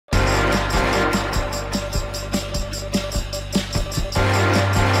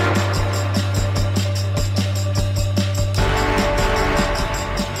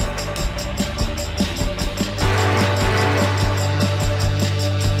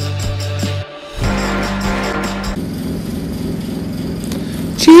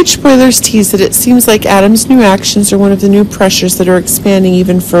huge spoilers tease that it seems like Adam's new actions are one of the new pressures that are expanding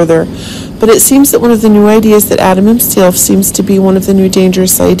even further. But it seems that one of the new ideas that Adam himself seems to be one of the new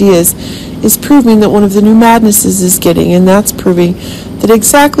dangerous ideas is proving that one of the new madnesses is getting, and that's proving that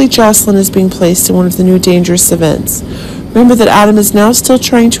exactly Jocelyn is being placed in one of the new dangerous events. Remember that Adam is now still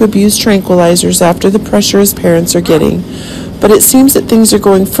trying to abuse tranquilizers after the pressure his parents are getting. But it seems that things are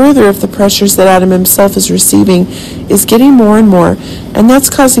going further if the pressures that Adam himself is receiving is getting more and more, and that's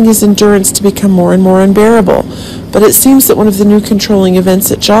causing his endurance to become more and more unbearable. But it seems that one of the new controlling events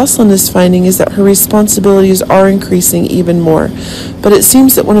that Jocelyn is finding is that her responsibilities are increasing even more. But it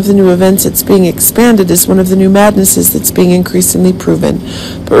seems that one of the new events that's being expanded is one of the new madnesses that's being increasingly proven.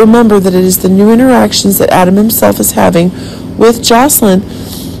 But remember that it is the new interactions that Adam himself is having with Jocelyn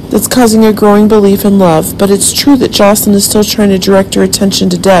that's causing a growing belief in love. But it's true that Jocelyn is still trying to direct her attention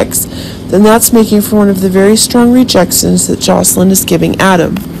to Dex. Then that's making for one of the very strong rejections that Jocelyn is giving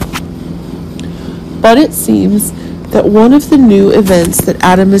Adam. But it seems that one of the new events that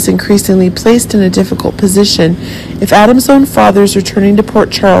Adam is increasingly placed in a difficult position, if Adam's own father is returning to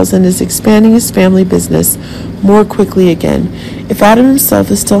Port Charles and is expanding his family business more quickly again, if Adam himself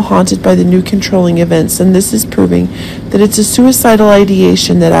is still haunted by the new controlling events, then this is proving that it's a suicidal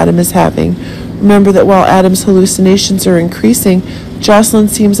ideation that Adam is having. Remember that while Adam's hallucinations are increasing, Jocelyn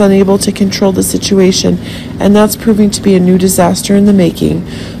seems unable to control the situation, and that's proving to be a new disaster in the making.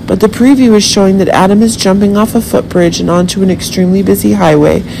 But the preview is showing that Adam is jumping off a footbridge and onto an extremely busy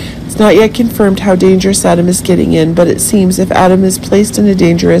highway. It's not yet confirmed how dangerous Adam is getting in, but it seems if Adam is placed in a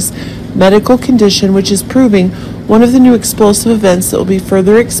dangerous medical condition, which is proving one of the new explosive events that will be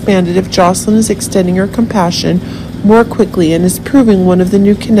further expanded if Jocelyn is extending her compassion more quickly, and is proving one of the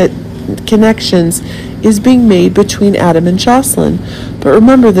new connections is being made between Adam and Jocelyn. But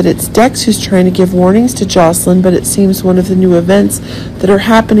remember that it's Dex who's trying to give warnings to Jocelyn, but it seems one of the new events that are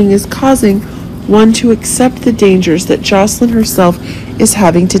happening is causing one to accept the dangers that Jocelyn herself is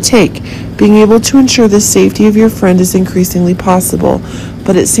having to take. Being able to ensure the safety of your friend is increasingly possible.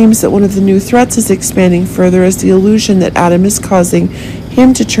 But it seems that one of the new threats is expanding further as the illusion that Adam is causing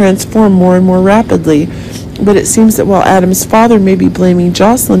him to transform more and more rapidly. But it seems that while Adam's father may be blaming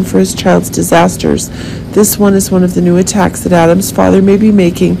Jocelyn for his child's disasters, this one is one of the new attacks that Adam's father may be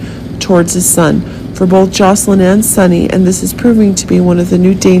making towards his son, for both Jocelyn and Sunny, and this is proving to be one of the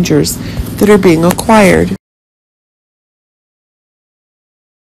new dangers that are being acquired.